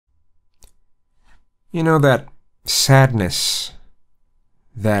You know, that sadness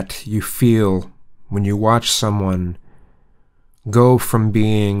that you feel when you watch someone go from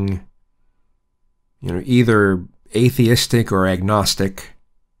being, either atheistic or agnostic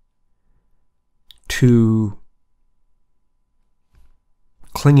to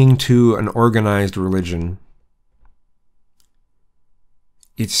clinging to an organized religion.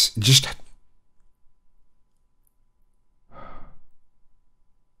 It's just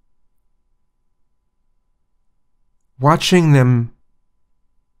watching them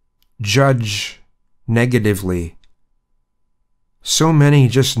judge negatively so many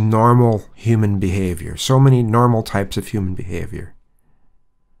just normal human behavior, so many normal types of human behavior.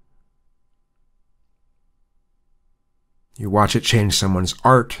 You watch it change someone's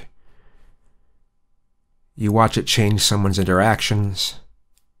art. You watch it change someone's interactions.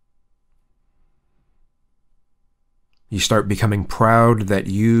 You start becoming proud that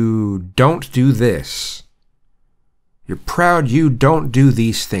you don't do this. You're proud you don't do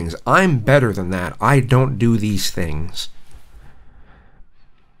these things. I'm better than that. I don't do these things.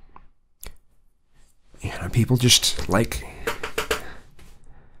 People just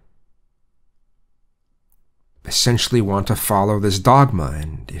essentially want to follow this dogma,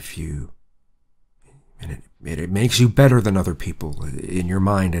 and it makes you better than other people in your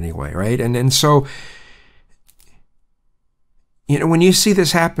mind anyway, right? And so when you see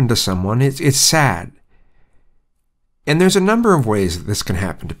this happen to someone, it's sad. And there's a number of ways that this can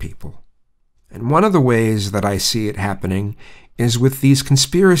happen to people. And one of the ways that I see it happening is with these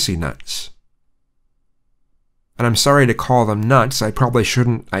conspiracy nuts. And I'm sorry to call them nuts. I probably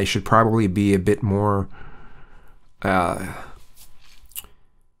shouldn't. I should probably be a bit more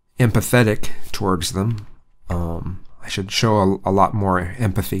empathetic towards them. I should show a lot more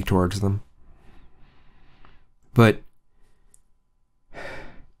empathy towards them. But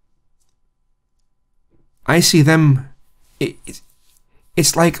I see them.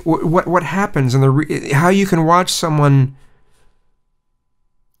 It's like what happens, and how you can watch someone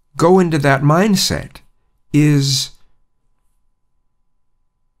go into that mindset is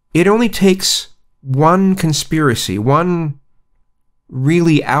it only takes one conspiracy, one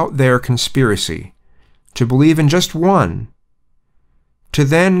really out there conspiracy, to believe in just one, to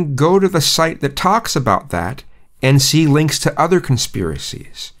then go to the site that talks about that and see links to other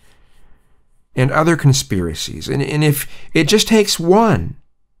conspiracies and other conspiracies. And if it just takes one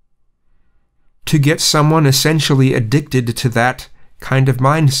to get someone essentially addicted to that kind of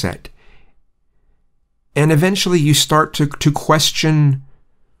mindset, and eventually you start to question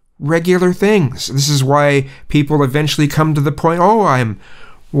regular things. This is why people eventually come to the point, well,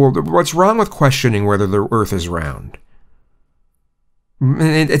 what's wrong with questioning whether the earth is round?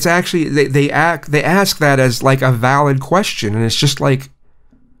 And it's actually, they ask that as like a valid question, and it's just like,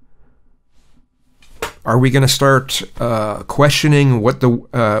 are we going to start questioning what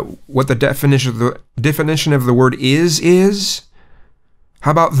the definition of the word is?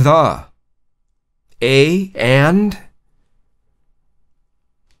 How about the? And?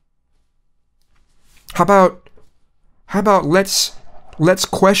 How about let's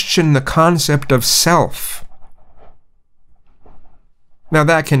question the concept of self? Now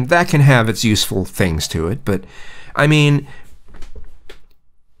that can have its useful things to it, but I mean,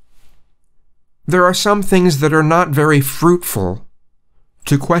 there are some things that are not very fruitful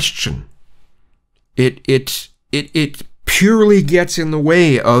to question. It purely gets in the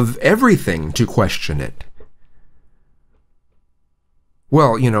way of everything to question it.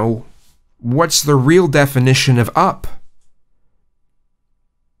 Well, what's the real definition of up?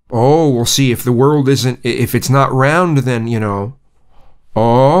 Oh, we'll see, if the world if it's not round, then,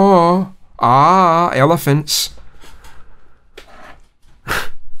 elephants.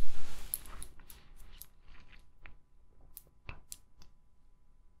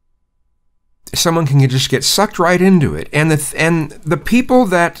 Someone can just get sucked right into it. And the people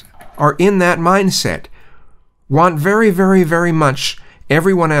that are in that mindset want very, very, very much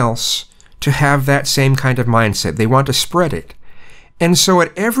everyone else to have that same kind of mindset. They want to spread it. And so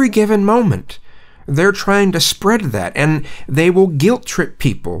at every given moment, they're trying to spread that. And they will guilt trip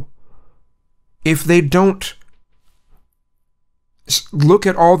people if they don't look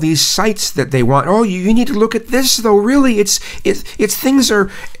at all these sites that they want. Oh, you need to look at this, though. Really,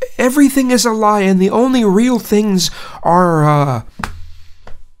 everything is a lie, and the only real things are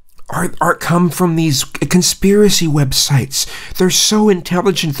come from these conspiracy websites. They're so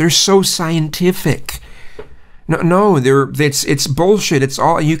intelligent. They're so scientific. No, it's bullshit. It's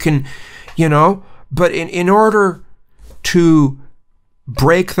all you can, But in order to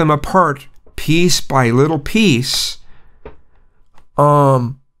break them apart piece by little piece,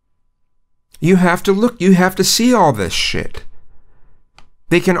 You have to look, you have to see all this shit.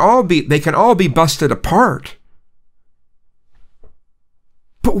 They can all be busted apart.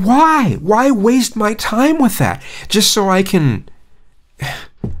 But why? Why waste my time with that? Just so I can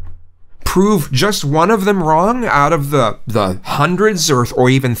prove just one of them wrong out of the hundreds or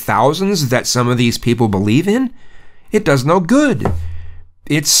even thousands that some of these people believe in? It does no good.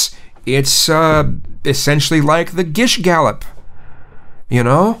 It's essentially like the Gish Gallop, you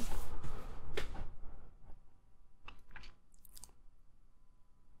know?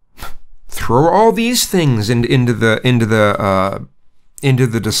 Throw all these things into the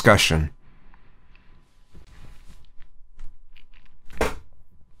discussion.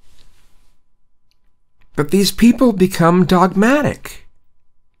 But these people become dogmatic.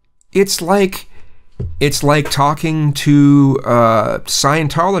 It's like talking to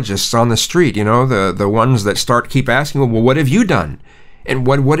Scientologists on the street, you know, the ones that keep asking, well, what have you done? And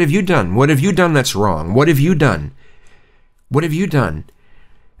what have you done? What have you done that's wrong? What have you done? What have you done?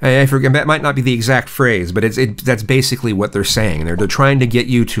 I forget, that might not be the exact phrase, but that's basically what they're saying. They're trying to get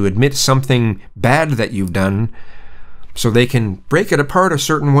you to admit something bad that you've done so they can break it apart a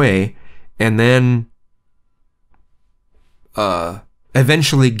certain way and then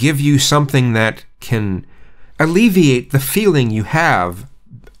eventually give you something that can alleviate the feeling you have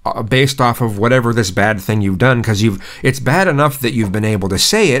based off of whatever this bad thing you've done, because it's bad enough that you've been able to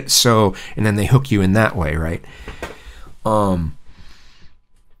say it, so, and then they hook you in that way, right?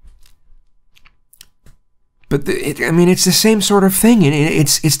 But it's the same sort of thing, and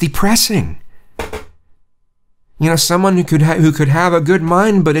it's depressing. You know, someone who could have a good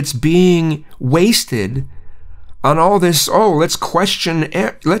mind, but it's being wasted on all this. Oh, let's question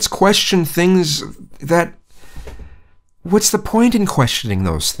things that. What's the point in questioning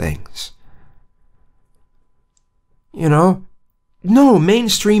those things? You know, no,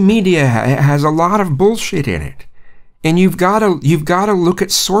 mainstream media has a lot of bullshit in it, and you've got to look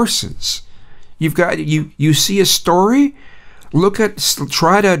at sources. You see a story,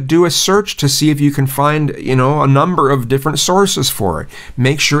 try to do a search to see if you can find, you know, a number of different sources for it.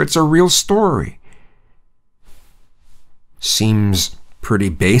 Make sure it's a real story. Seems pretty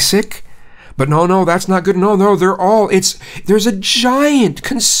basic, but no, that's not good. No, there's a giant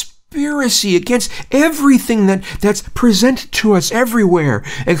conspiracy against everything that's presented to us everywhere,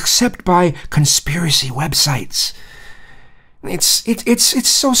 except by conspiracy websites. It's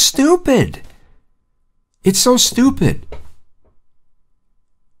so stupid. It's so stupid.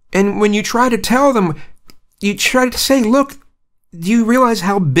 And when you try to tell them, you try to say, look, do you realize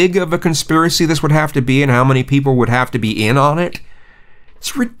how big of a conspiracy this would have to be and how many people would have to be in on it?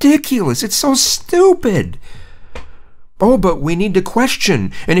 It's ridiculous. It's so stupid. Oh, but we need to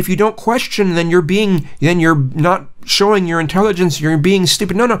question. And if you don't question, then you're not showing your intelligence, you're being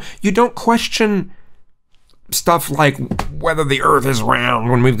stupid. No, you don't question stuff like whether the earth is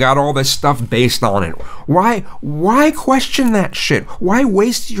round when we've got all this stuff based on it. Why question that shit? Why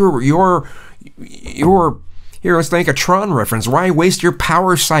waste your here, let's make a Tron reference. Why waste your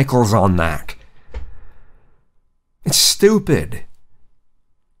power cycles on that? It's stupid.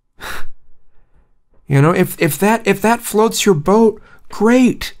 You know, if that floats your boat,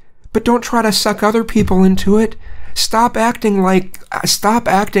 great. But don't try to suck other people into it. Stop acting like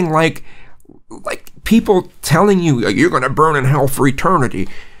people telling you you're going to burn in hell for eternity.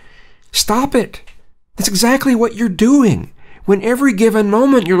 Stop it. That's exactly what you're doing. When every given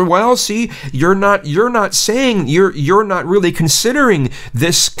moment you're you're not saying you're not really considering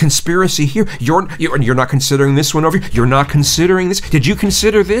this conspiracy here. You're not considering this one over here. You're not considering this. Did you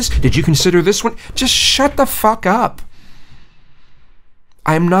consider this? Did you consider this one? Just shut the fuck up.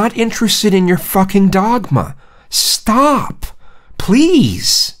 I'm not interested in your fucking dogma. Stop.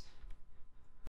 Please.